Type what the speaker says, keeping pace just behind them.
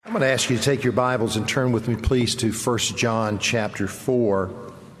I'm going to ask you to take your Bibles and turn with me, please, to 1 John chapter 4.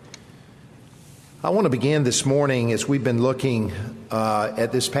 I want to begin this morning as we've been looking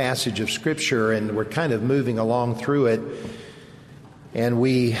at this passage of Scripture, and we're kind of moving along through it. And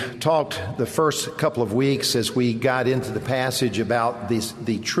we talked the first couple of weeks as we got into the passage about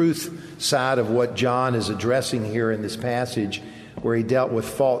the truth side of what John is addressing here in this passage, where he dealt with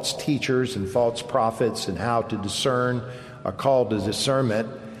false teachers and false prophets and how to discern, a call to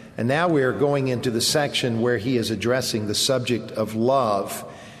discernment. And now we are going into the section where he is addressing the subject of love.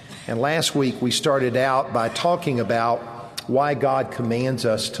 And last week we started out by talking about why God commands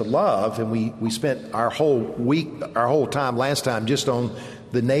us to love. And we spent our whole time last time just on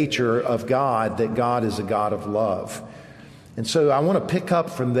the nature of God, that God is a God of love. And so I want to pick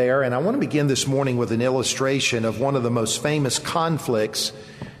up from there, and I want to begin this morning with an illustration of one of the most famous conflicts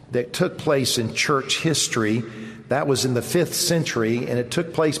that took place in church history. That was in the 5th century, and it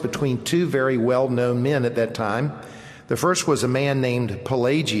took place between two very well-known men at that time. The first was a man named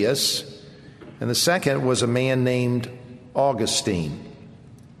Pelagius, and the second was a man named Augustine.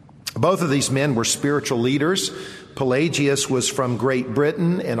 Both of these men were spiritual leaders. Pelagius was from Great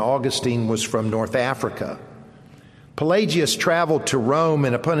Britain, and Augustine was from North Africa. Pelagius traveled to Rome,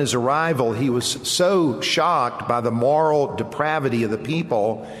 and upon his arrival, he was so shocked by the moral depravity of the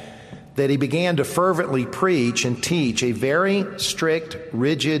people that he began to fervently preach and teach a very strict,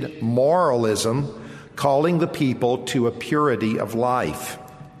 rigid moralism, calling the people to a purity of life.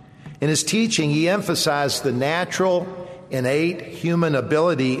 In his teaching, he emphasized the natural, innate human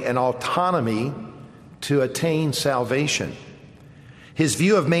ability and autonomy to attain salvation. His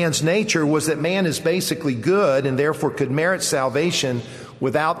view of man's nature was that man is basically good and therefore could merit salvation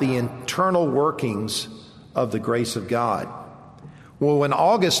without the internal workings of the grace of God. Well, when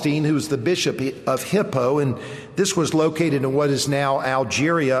Augustine, who was the bishop of Hippo, and this was located in what is now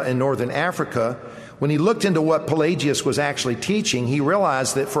Algeria in northern Africa, when he looked into what Pelagius was actually teaching, he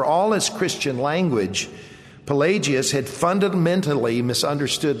realized that for all his Christian language, Pelagius had fundamentally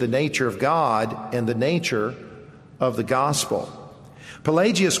misunderstood the nature of God and the nature of the gospel.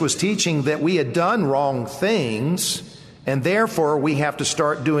 Pelagius was teaching that we had done wrong things, and therefore we have to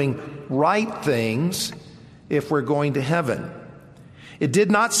start doing right things if we're going to heaven. It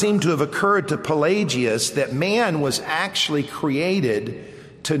did not seem to have occurred to Pelagius that man was actually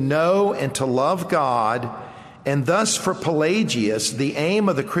created to know and to love God, and thus for Pelagius, the aim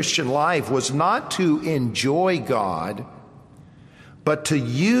of the Christian life was not to enjoy God, but to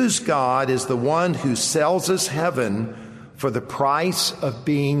use God as the one who sells us heaven for the price of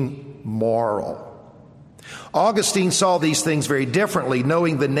being moral. Augustine saw these things very differently.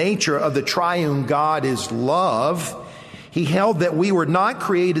 Knowing the nature of the triune God is love, he held that we were not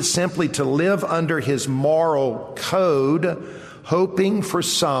created simply to live under his moral code, hoping for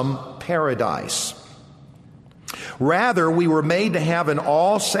some paradise. Rather, we were made to have an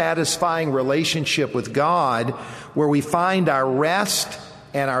all-satisfying relationship with God where we find our rest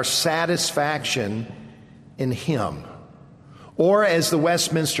and our satisfaction in him. Or, as the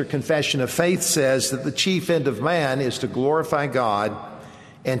Westminster Confession of Faith says, that the chief end of man is to glorify God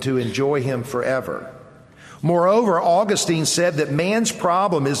and to enjoy him forever. Moreover, Augustine said that man's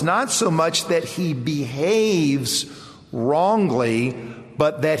problem is not so much that he behaves wrongly,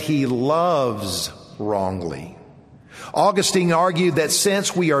 but that he loves wrongly. Augustine argued that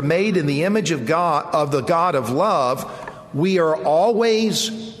since we are made in the image of God, of the God of love, we are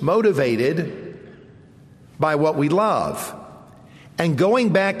always motivated by what we love. And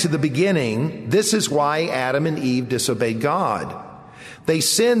going back to the beginning, this is why Adam and Eve disobeyed God. They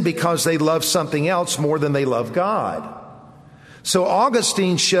sinned because they loved something else more than they loved God. So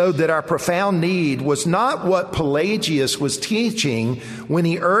Augustine showed that our profound need was not what Pelagius was teaching when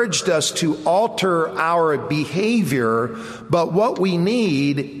he urged us to alter our behavior, but what we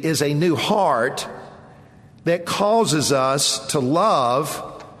need is a new heart that causes us to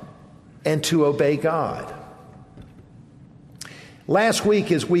love and to obey God. Last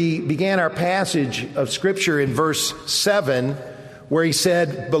week, as we began our passage of Scripture in verse 7, where he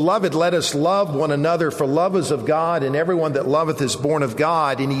said, "Beloved, let us love one another, for love is of God, and everyone that loveth is born of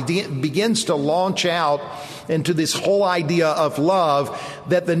God." And he begins to launch out into this whole idea of love,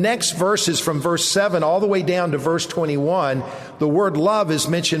 that the next verses from verse 7 all the way down to verse 21, the word love is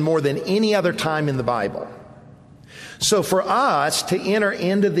mentioned more than any other time in the Bible. So for us to enter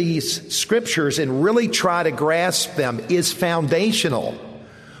into these scriptures and really try to grasp them is foundational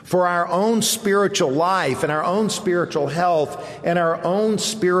for our own spiritual life and our own spiritual health and our own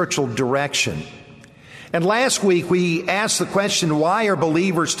spiritual direction. And last week we asked the question, why are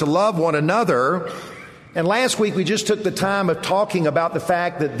believers to love one another? And last week we just took the time of talking about the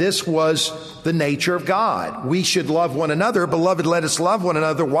fact that this was the nature of God. We should love one another. Beloved, let us love one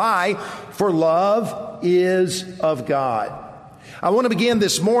another. Why? For love is of God. I want to begin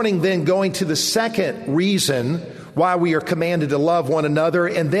this morning then going to the second reason why we are commanded to love one another.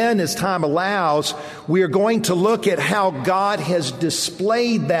 And then as time allows, we are going to look at how God has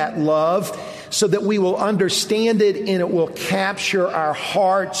displayed that love so that we will understand it and it will capture our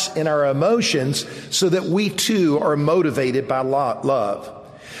hearts and our emotions so that we too are motivated by love.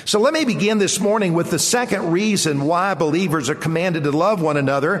 So let me begin this morning with the second reason why believers are commanded to love one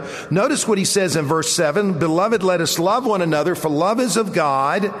another. Notice what he says in verse 7, Beloved, let us love one another, for love is of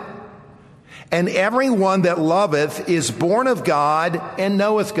God, and everyone that loveth is born of God and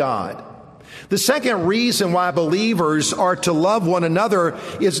knoweth God. The second reason why believers are to love one another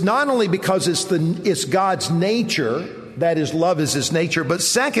is not only because it's God's nature, that is, love is His nature, but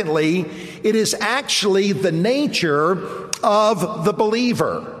secondly, it is actually the nature of the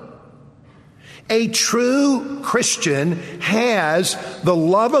believer. A true Christian has the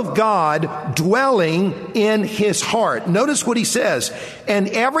love of God dwelling in his heart. Notice what he says, and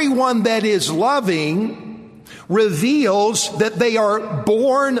everyone that is loving reveals that they are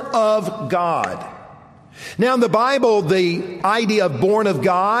born of God. Now in the Bible, the idea of born of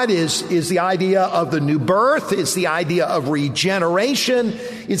God is the idea of the new birth. It's the idea of regeneration.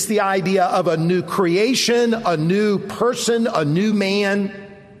 It's the idea of a new creation, a new person, a new man.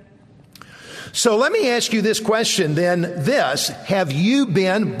 So let me ask you this question then, have you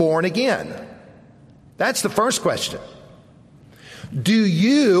been born again? That's the first question. Let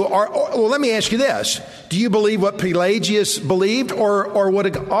me ask you this. Do you believe what Pelagius believed or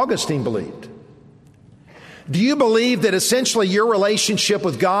what Augustine believed? Do you believe that essentially your relationship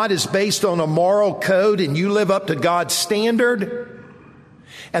with God is based on a moral code and you live up to God's standard?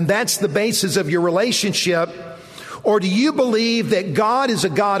 And that's the basis of your relationship? Or do you believe that God is a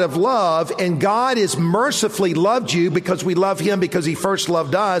God of love and God has mercifully loved you because we love Him because He first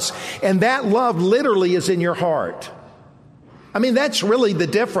loved us, and that love literally is in your heart? I mean, that's really the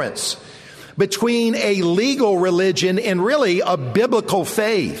difference between a legal religion and really a biblical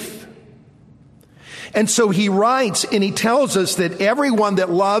faith. And so he writes and he tells us that everyone that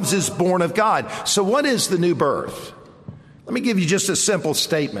loves is born of God. So what is the new birth? Let me give you just a simple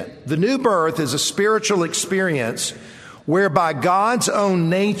statement. The new birth is a spiritual experience whereby God's own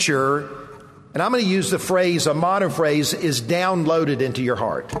nature, and I'm going to use the phrase, a modern phrase, is downloaded into your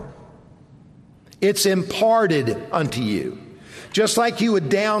heart. It's imparted unto you. Just like you would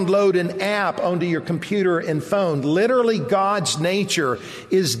download an app onto your computer and phone, literally God's nature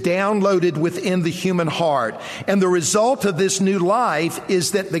is downloaded within the human heart. And the result of this new life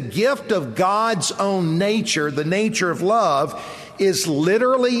is that the gift of God's own nature, the nature of love, is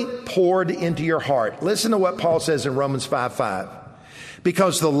literally poured into your heart. Listen to what Paul says in Romans 5:5.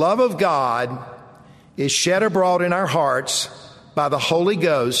 Because the love of God is shed abroad in our hearts by the Holy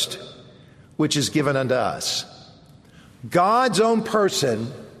Ghost, which is given unto us. God's own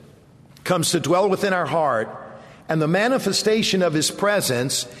person comes to dwell within our heart, and the manifestation of His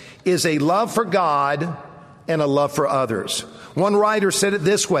presence is a love for God and a love for others. One writer said it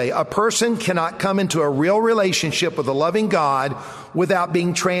this way: a person cannot come into a real relationship with a loving God without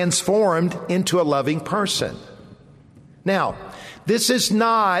being transformed into a loving person. Now, this is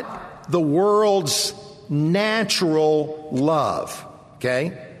not the world's natural love,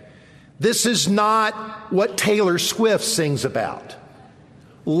 okay? This is not what Taylor Swift sings about.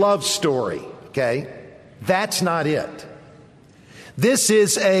 Love story, okay? That's not it. This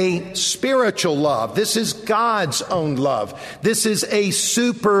is a spiritual love. This is God's own love. This is a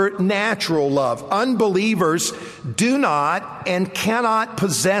supernatural love. Unbelievers do not and cannot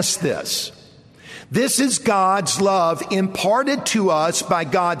possess this. This is God's love imparted to us by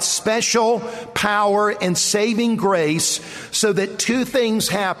God's special power and saving grace so that two things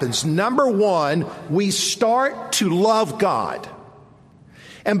happen. Number one, we start to love God.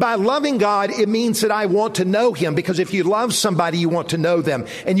 And by loving God, it means that I want to know Him, because if you love somebody, you want to know them,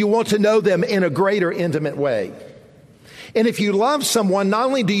 and you want to know them in a greater, intimate way. And if you love someone, not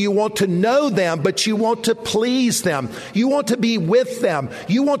only do you want to know them, but you want to please them. You want to be with them.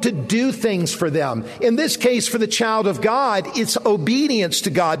 You want to do things for them. In this case, for the child of God, it's obedience to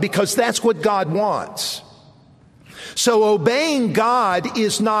God, because that's what God wants. So obeying God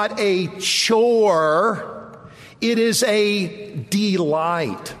is not a chore. It is a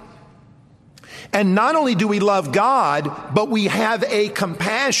delight. And not only do we love God, but we have a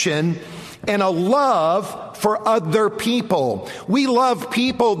compassion and a love for other people. We love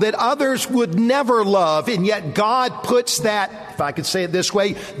people that others would never love, and yet God puts that, if I could say it this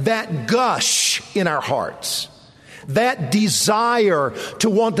way, that gush in our hearts. That desire to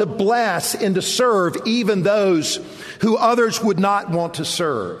want to bless and to serve even those who others would not want to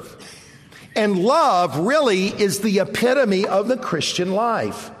serve. And love really is the epitome of the Christian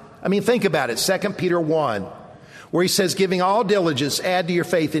life. I mean, think about it. 2 Peter 1, where he says, giving all diligence, add to your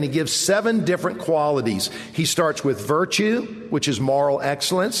faith, and he gives 7 different qualities. He starts with virtue, which is moral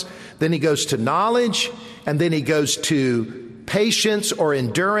excellence. Then he goes to knowledge, and then he goes to patience or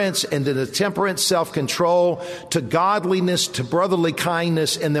endurance, and then to temperance, self-control, to godliness, to brotherly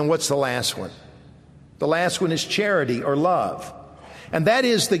kindness, and then what's the last one? The last one is charity or love. And that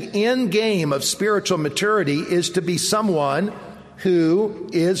is the end game of spiritual maturity, is to be someone who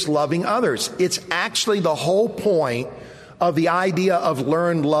is loving others. It's actually the whole point of the idea of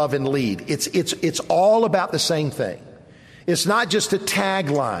learn, love, and lead. It's all about the same thing. It's not just a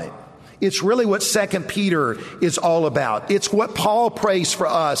tagline. It's really what 2 Peter is all about. It's what Paul prays for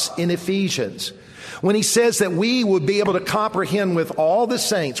us in Ephesians, when he says that we would be able to comprehend with all the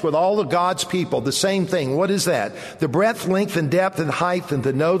saints, with all of God's people, the same thing. What is that? The breadth, length, and depth, and height, and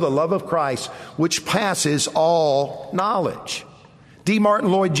to know the love of Christ, which passes all knowledge. D.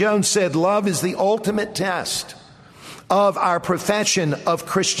 Martin Lloyd-Jones said, love is the ultimate test of our profession of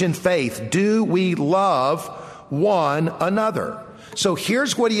Christian faith. Do we love one another? So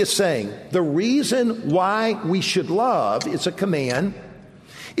here's what he is saying. The reason why we should love, it's a command,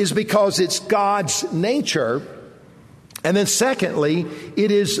 is because it's God's nature. And then secondly, it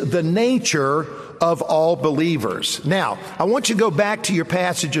is the nature of all believers. Now, I want you to go back to your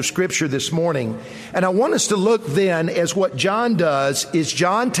passage of Scripture this morning, and I want us to look then as what John does is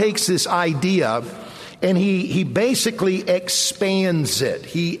John takes this idea and he basically expands it.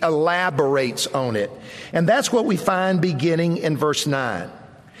 He elaborates on it. And that's what we find beginning in verse 9.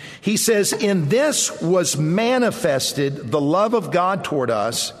 He says, in this was manifested the love of God toward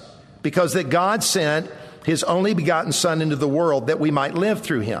us, because that God sent his only begotten Son into the world that we might live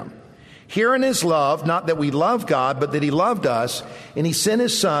through him. Herein is love, not that we love God, but that he loved us, and he sent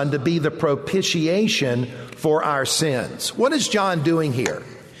his Son to be the propitiation for our sins. What is John doing here?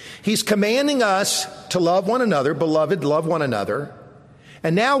 He's commanding us to love one another. Beloved, love one another.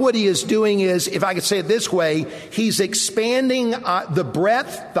 And now what he is doing is, if I could say it this way, he's expanding the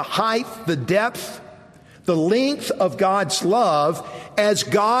breadth, the height, the depth, the length of God's love as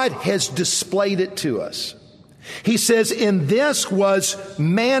God has displayed it to us. He says, in this was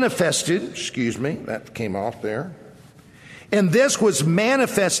manifested, that came off there. And this was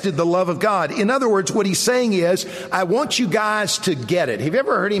manifested the love of God. In other words, what he's saying is, I want you guys to get it. Have you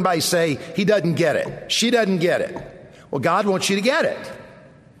ever heard anybody say, he doesn't get it? She doesn't get it. Well, God wants you to get it.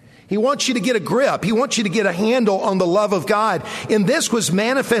 He wants you to get a grip. He wants you to get a handle on the love of God. And this was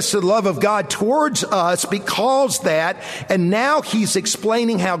manifested love of God towards us because that, and now he's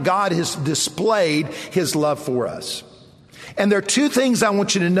explaining how God has displayed his love for us. And there are 2 things I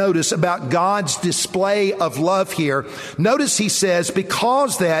want you to notice about God's display of love here. Notice he says,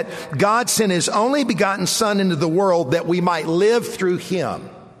 because that God sent his only begotten Son into the world that we might live through him.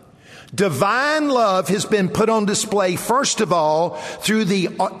 Divine love has been put on display, first of all, through the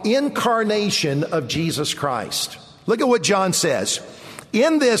incarnation of Jesus Christ. Look at what John says.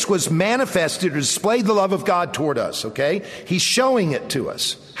 In this was manifested or displayed the love of God toward us, okay? He's showing it to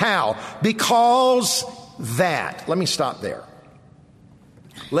us. How? Because that. Let me stop there.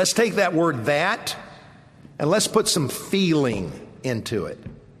 Let's take that word that and let's put some feeling into it.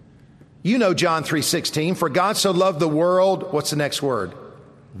 You know John 3:16, for God so loved the world, what's the next word?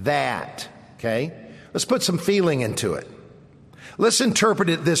 That, okay? Let's put some feeling into it. Let's interpret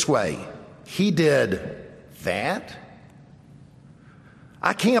it this way. He did that?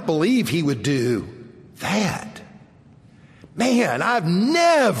 I can't believe he would do that. Man, I've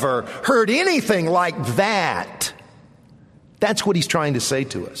never heard anything like that. That's what he's trying to say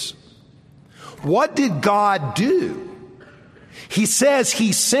to us. What did God do? He says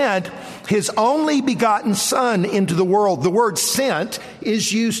he sent his only begotten Son into the world. The word sent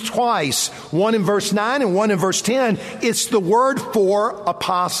is used twice, one in verse 9 and one in verse 10. It's the word for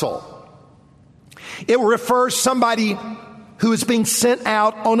apostle. It refers to somebody who is being sent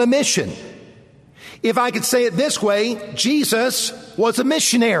out on a mission. If I could say it this way, Jesus was a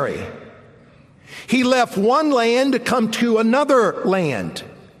missionary. He left one land to come to another land.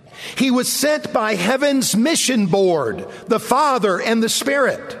 He was sent by heaven's mission board, the Father and the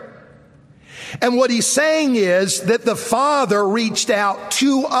Spirit. And what he's saying is that the Father reached out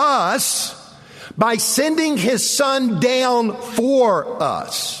to us by sending his Son down for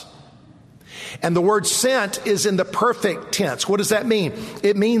us. And the word sent is in the perfect tense. What does that mean?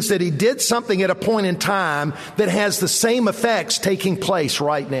 It means that he did something at a point in time that has the same effects taking place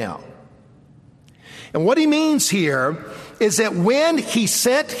right now. And what he means here is that when he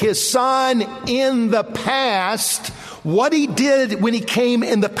sent his son in the past, what he did when he came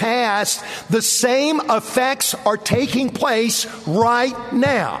in the past, the same effects are taking place right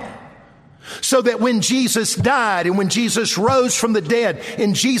now. So that when Jesus died and when Jesus rose from the dead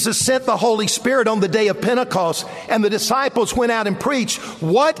and Jesus sent the Holy Spirit on the day of Pentecost and the disciples went out and preached,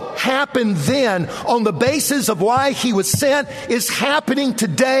 what happened then on the basis of why he was sent is happening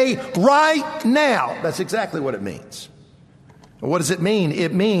today, right now. That's exactly what it means. What does it mean?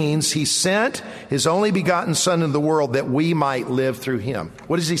 It means he sent his only begotten Son into the world that we might live through him.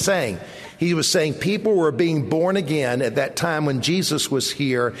 What is he saying? He was saying people were being born again at that time when Jesus was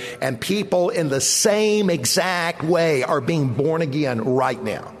here, and people in the same exact way are being born again right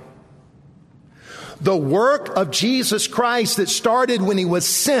now. The work of Jesus Christ that started when he was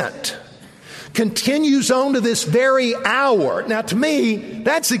sent continues on to this very hour. Now, to me,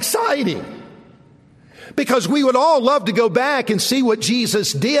 that's exciting. Because we would all love to go back and see what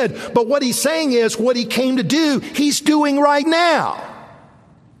Jesus did. But what he's saying is what he came to do, he's doing right now.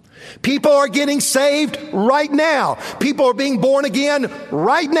 People are getting saved right now. People are being born again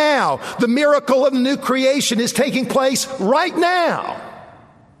right now. The miracle of the new creation is taking place right now.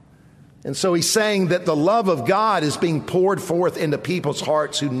 And so he's saying that the love of God is being poured forth into people's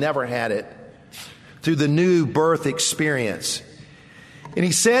hearts who never had it through the new birth experience. And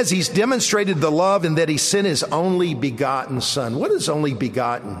he says he's demonstrated the love in that he sent his only begotten Son. What does only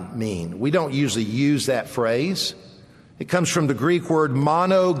begotten mean? We don't usually use that phrase. It comes from the Greek word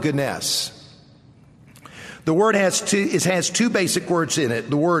monogenes. The word has two basic words in it.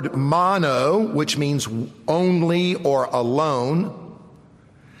 The word mono, which means only or alone.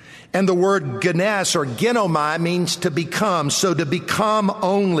 And the word genes or genomai means to become. So to become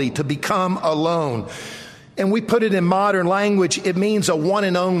only, to become alone. And we put it in modern language, it means a one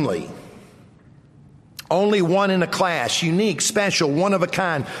and only. Only one in a class, unique, special, one of a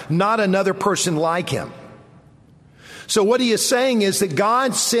kind, not another person like him. So what he is saying is that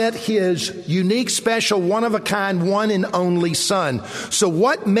God sent his unique, special, one of a kind, one and only Son. So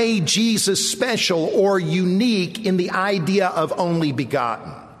what made Jesus special or unique in the idea of only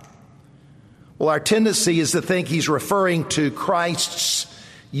begotten? Well, our tendency is to think he's referring to Christ's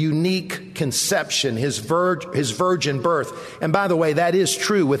unique conception, his virgin birth. And by the way, that is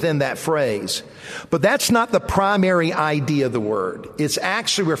true within that phrase. But that's not the primary idea of the word. It's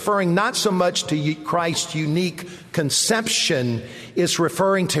actually referring not so much to Christ's unique conception, it's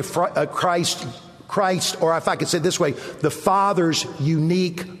referring to Christ, or if I could say it this way, the Father's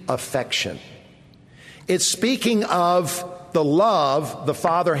unique affection. It's speaking of the love the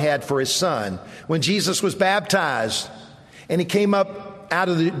Father had for his Son. When Jesus was baptized and he came up out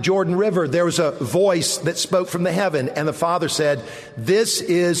of the Jordan River, there was a voice that spoke from the heaven, and the Father said, "This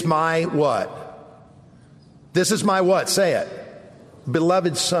is my" what? This is my what? Say it.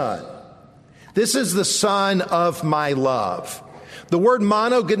 Beloved Son. This is the Son of my love. The word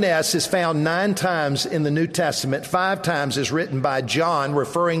monogenes is found 9 times in the New Testament. 5 times is written by John,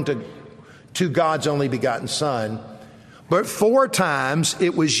 referring to God's only begotten Son. But 4 times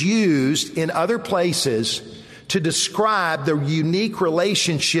it was used in other places to describe the unique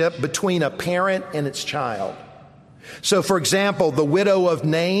relationship between a parent and its child. So, for example, the widow of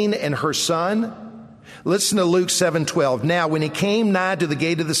Nain and her son. Listen to Luke 7:12. Now, when he came nigh to the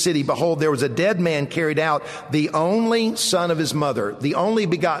gate of the city, behold, there was a dead man carried out, the only son of his mother, the only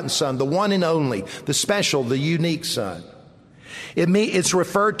begotten Son, the one and only, the special, the unique Son. It's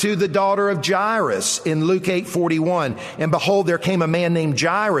referred to the daughter of Jairus in Luke 8:41. And behold, there came a man named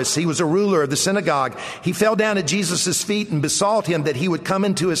Jairus. He was a ruler of the synagogue. He fell down at Jesus' feet and besought him that he would come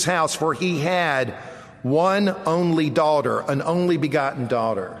into his house, for he had one only daughter, an only begotten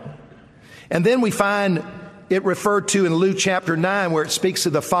daughter. And then we find it referred to in Luke chapter 9, where it speaks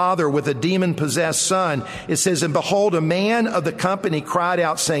of the father with a demon-possessed son. It says, and behold, a man of the company cried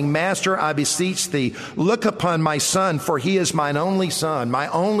out, saying, Master, I beseech thee, look upon my son, for he is mine only son, my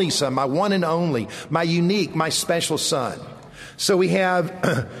one and only, my unique, my special son. So we have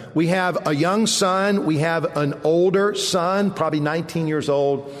a young son, we have an older son, probably 19 years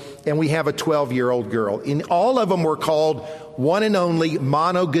old, and we have a 12-year-old girl. And all of them were called one and only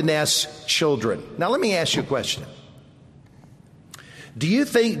monogenes children. Now let me ask you a question. Do you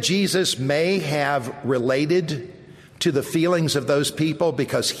think Jesus may have related to the feelings of those people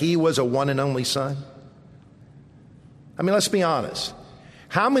because he was a one and only son? I mean, let's be honest.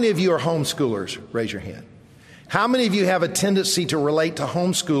 How many of you are homeschoolers? Raise your hand. How many of you have a tendency to relate to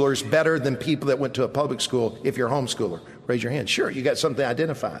homeschoolers better than people that went to a public school if you're a homeschooler? Raise your hand. Sure, you got something to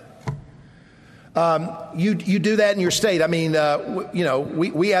identify. You do that in your state. I mean,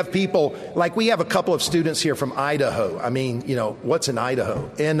 we have people, like we have a couple of students here from Idaho. I mean, what's in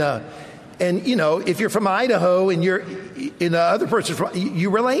Idaho? And if you're from Idaho and you're in other person's, you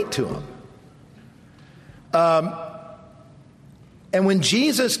relate to them. And when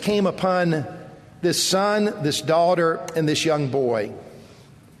Jesus came upon this son, this daughter, and this young boy,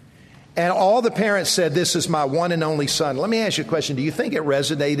 and all the parents said, "This is my one and only son." Let me ask you a question. Do you think it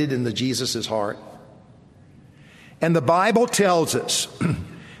resonated in Jesus' heart? And the Bible tells us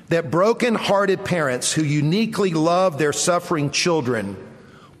that broken-hearted parents who uniquely love their suffering children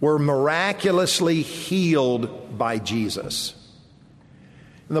were miraculously healed by Jesus.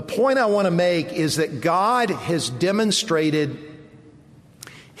 And the point I want to make is that God has demonstrated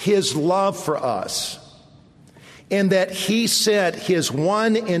His love for us, in that He sent His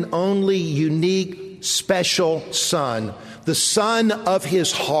one and only unique, special Son, the Son of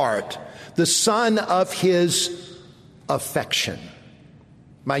His heart, the Son of His affection.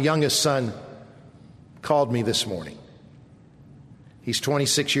 My youngest son called me this morning. He's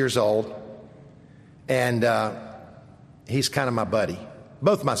 26 years old, and he's kind of my buddy.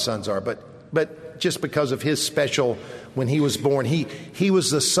 Both my sons are, but just because of his special, when he was born, he was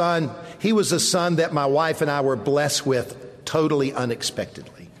the son that my wife and I were blessed with totally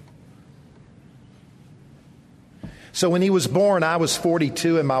unexpectedly. So when he was born, I was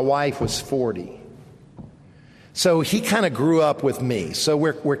 42 and my wife was 40. So he kind of grew up with me. So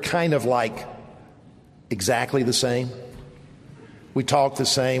we're kind of like exactly the same. We talk the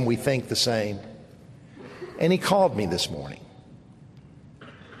same, we think the same. And he called me this morning.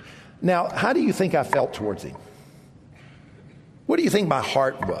 Now, how do you think I felt towards him? What do you think my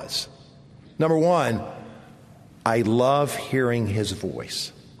heart was? Number one, I love hearing his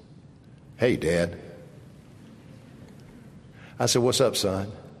voice. "Hey, Dad." I said, "What's up,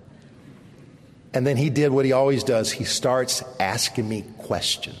 son?" And then he did what he always does. He starts asking me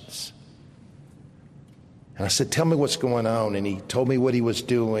questions. And I said, "Tell me what's going on." And he told me what he was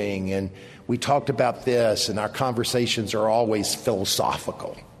doing. And we talked about this. And our conversations are always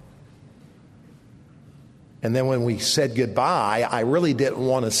philosophical. And then when we said goodbye, I really didn't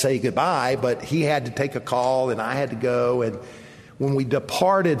want to say goodbye, but he had to take a call and I had to go. And when we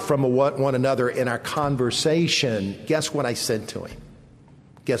departed from one another in our conversation, guess what I said to him?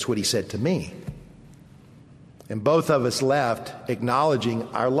 Guess what he said to me? And both of us left acknowledging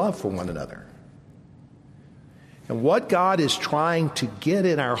our love for one another. And what God is trying to get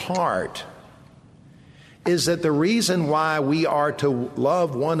in our heart is that the reason why we are to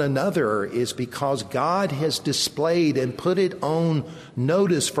love one another is because God has displayed and put it on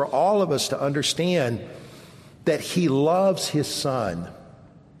notice for all of us to understand that He loves His Son.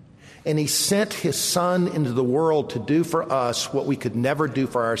 And He sent His Son into the world to do for us what we could never do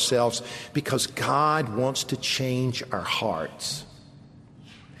for ourselves, because God wants to change our hearts.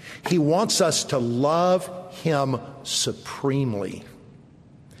 He wants us to love Him supremely.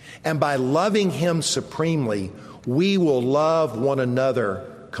 And by loving Him supremely, we will love one another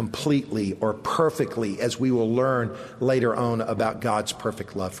completely or perfectly, as we will learn later on about God's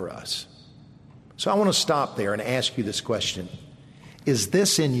perfect love for us. So I want to stop there and ask you this question. Is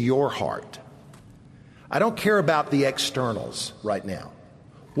this in your heart? I don't care about the externals right now.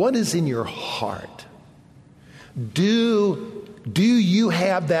 What is in your heart? Do you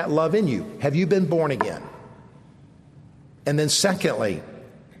have that love in you? Have you been born again? And then secondly,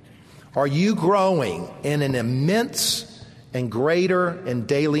 are you growing in an immense and greater and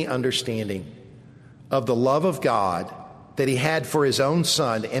daily understanding of the love of God that He had for His own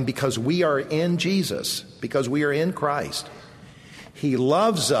Son? And because we are in Jesus, because we are in Christ, He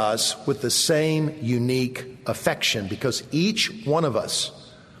loves us with the same unique affection, because each one of us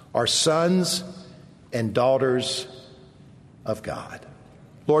are sons and daughters of God.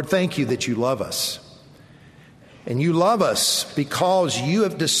 Lord, thank You that You love us. And You love us because You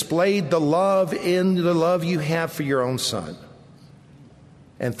have displayed the love in the love You have for Your own Son.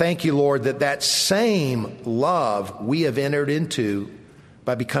 And thank You, Lord, that same love we have entered into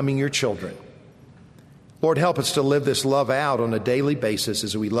by becoming Your children. Lord, help us to live this love out on a daily basis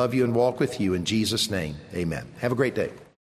as we love You and walk with You. In Jesus' name, amen. Have a great day.